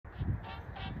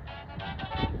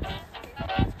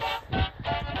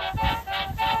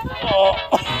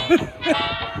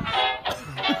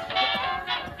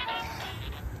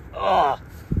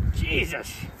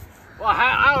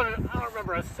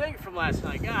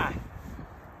Ah,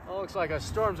 oh, looks like a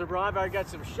storm's arrived. I got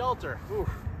some shelter. Ooh,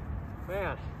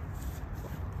 man,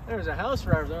 there's a house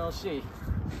right over there. Let's see.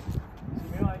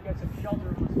 You know, I get some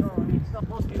shelter from the storm. I mean, stuff.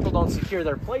 Most people don't secure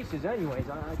their places, anyways.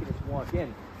 I can just walk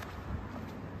in.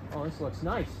 Oh, this looks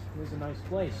nice. This is a nice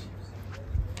place.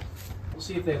 We'll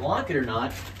see if they lock it or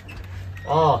not.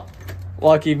 Oh,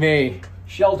 lucky me.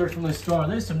 Shelter from the storm.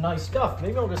 There's some nice stuff.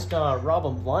 Maybe I'll just rob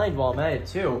them blind while I'm at it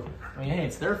too. I mean, hey,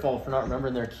 it's their fault for not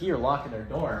remembering their key or locking their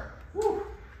door. Woo.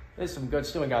 There's some good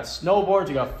stuff. We got snowboards,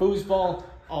 we got foosball.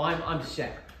 Oh, I'm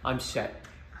set. I'm set.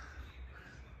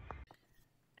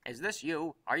 Is this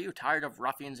you? Are you tired of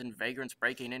ruffians and vagrants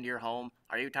breaking into your home?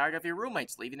 Are you tired of your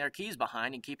roommates leaving their keys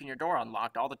behind and keeping your door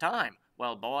unlocked all the time?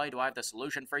 Well, boy, do I have the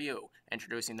solution for you.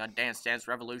 Introducing the Dance Dance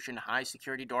Revolution High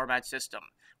Security Doormat System.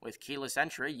 With keyless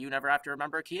entry, you never have to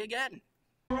remember a key again.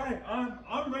 All right,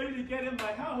 I'm ready to get in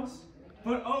my house,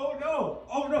 but oh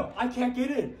no, I can't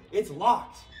get in. It's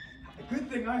locked. A good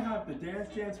thing I have the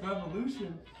Dance Dance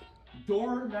Revolution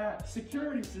Doormat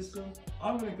Security System.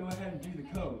 I'm gonna go ahead and do the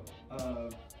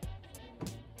code.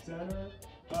 Center,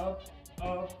 up,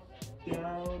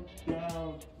 down,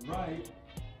 right.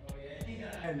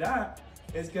 And that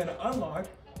is gonna unlock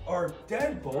our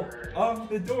deadbolt of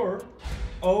the door.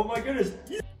 Oh my goodness.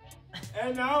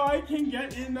 And now I can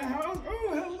get in the house. Oh,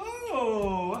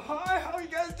 hello. Hi, how you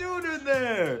guys doing in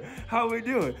there? How we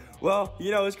doing? Well,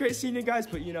 you know, it's great seeing you guys,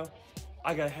 but you know,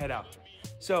 I gotta head out.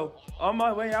 So on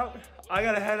my way out, I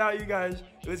gotta head out, you guys.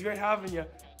 It was great having you.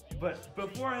 But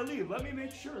before I leave, let me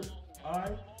make sure I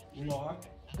lock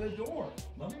the door.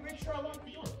 Let me make sure I lock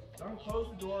the door. So I'm gonna close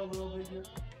the door a little bit here.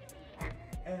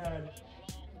 And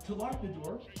to lock the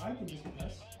door, I can just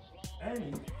press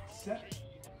any set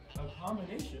of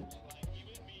combination.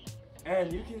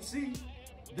 And you can see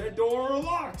the door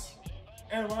locks.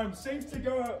 And I'm safe to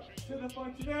go out to the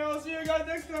function. I'll see you guys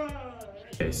next time.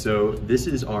 Okay, so this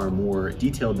is our more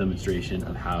detailed demonstration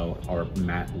of how our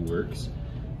mat works.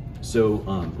 So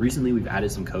recently we've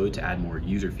added some code to add more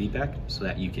user feedback so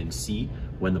that you can see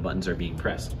when the buttons are being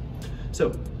pressed. So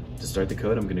to start the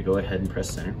code, I'm gonna go ahead and press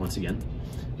center once again.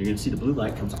 You're gonna see the blue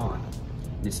light comes on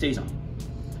and it stays on.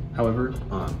 However,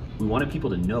 we wanted people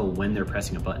to know when they're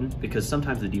pressing a button because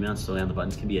sometimes the demounts delay on the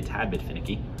buttons can be a tad bit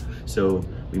finicky. So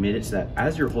we made it so that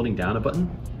as you're holding down a button,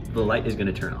 the light is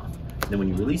gonna turn off. Then when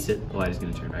you release it, the light is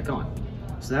gonna turn back on.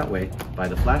 So that way, by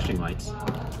the flashing lights,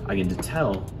 I can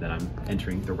tell that I'm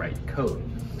entering the right code.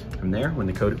 From there, when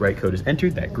the right code is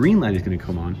entered, that green light is gonna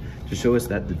come on to show us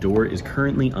that the door is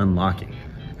currently unlocking.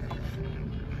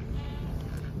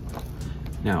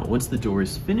 Now, once the door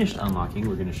is finished unlocking,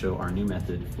 we're gonna show our new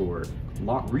method for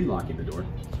relocking the door,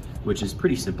 which is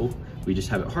pretty simple. We just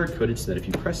have it hard-coded so that if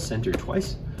you press center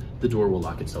twice, the door will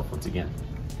lock itself once again.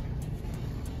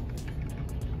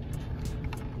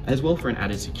 As well, for an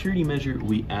added security measure,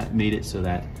 we made it so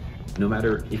that no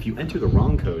matter if you enter the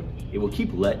wrong code, it will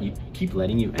keep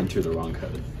letting you enter the wrong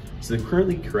code. So the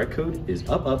currently correct code is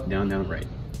up, up, down, down, right.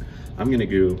 I'm gonna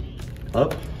go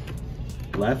up,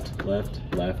 left, left,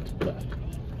 left, left.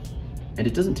 And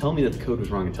it doesn't tell me that the code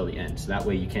was wrong until the end, so that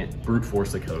way you can't brute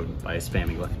force the code by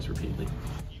spamming lefters repeatedly.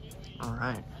 All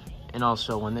right. And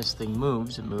also, when this thing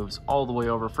moves, it moves all the way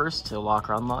over first to lock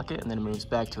or unlock it, and then it moves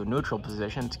back to a neutral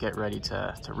position to get ready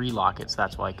to relock it. So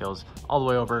that's why it goes all the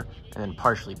way over and then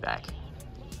partially back.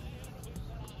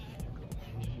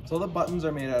 So the buttons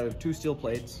are made out of 2 steel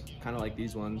plates, kind of like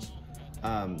these ones,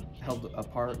 held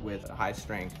apart with a high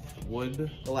strength wood. The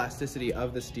elasticity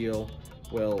of the steel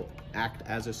will act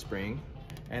as a spring.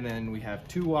 And then we have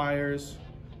 2 wires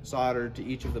soldered to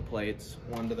each of the plates,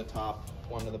 one to the top,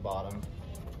 one to the bottom,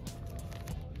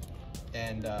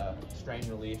 and strain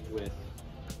relief with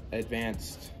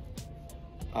advanced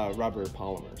rubber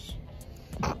polymers.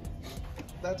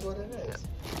 That's what it is.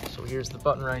 So here's the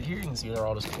button right here. You can see they're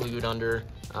all just glued under,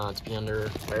 to be under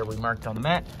where we marked on the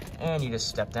mat. And you just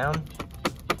step down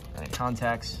and it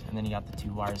contacts, and then you got the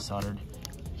 2 wires soldered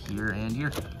here and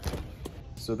here.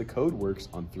 So the code works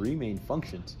on 3 main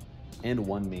functions and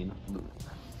 1 main loop.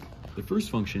 The first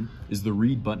function is the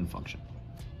read button function.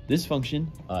 This function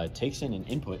takes in an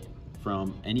input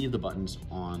from any of the buttons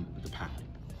on the pattern.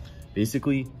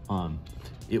 Basically,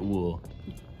 it will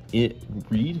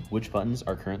read which buttons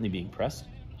are currently being pressed,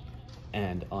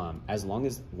 and as long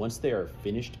as once they are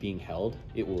finished being held,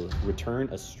 it will return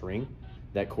a string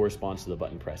that corresponds to the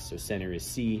button press. So center is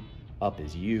C, up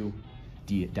is U,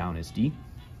 down is D.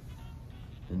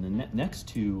 And the next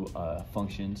 2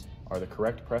 functions are the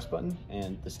correct press button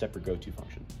and the step or go to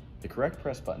function. The correct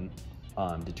press button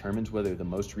determines whether the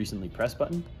most recently pressed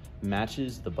button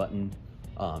matches the button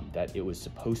that it was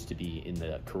supposed to be in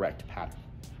the correct pattern.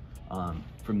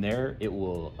 From there, it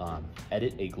will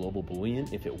edit a global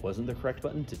Boolean if it wasn't the correct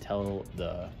button to tell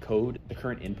the code the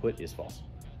current input is false.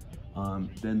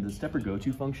 Then the stepper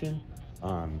goto function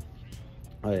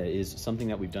is something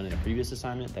that we've done in a previous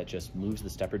assignment that just moves the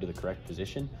stepper to the correct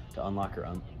position to unlock or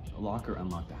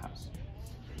unlock the house.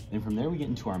 Then from there we get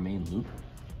into our main loop,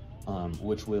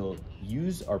 which will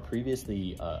use our previous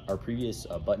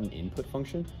button input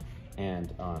function,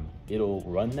 and it'll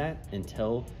run that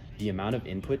until the amount of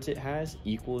inputs it has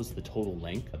equals the total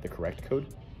length of the correct code.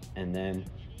 And then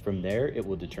from there, it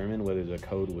will determine whether the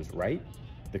code was right,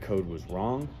 the code was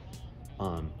wrong,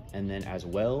 and then as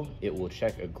well, it will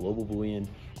check a global Boolean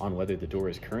on whether the door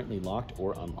is currently locked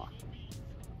or unlocked.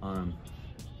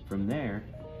 From there,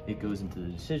 it goes into the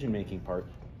decision-making part,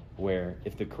 where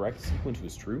if the correct sequence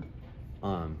was true,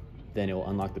 then it will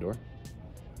unlock the door.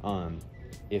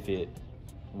 If it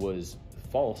was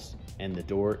false and the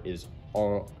door is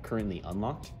currently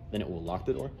unlocked, then it will lock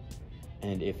the door.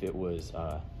 And if it was,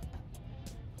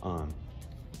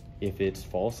 if it's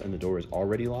false and the door is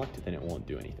already locked, then it won't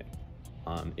do anything,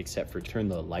 except for turn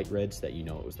the light red so that you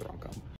know it was the wrong combo.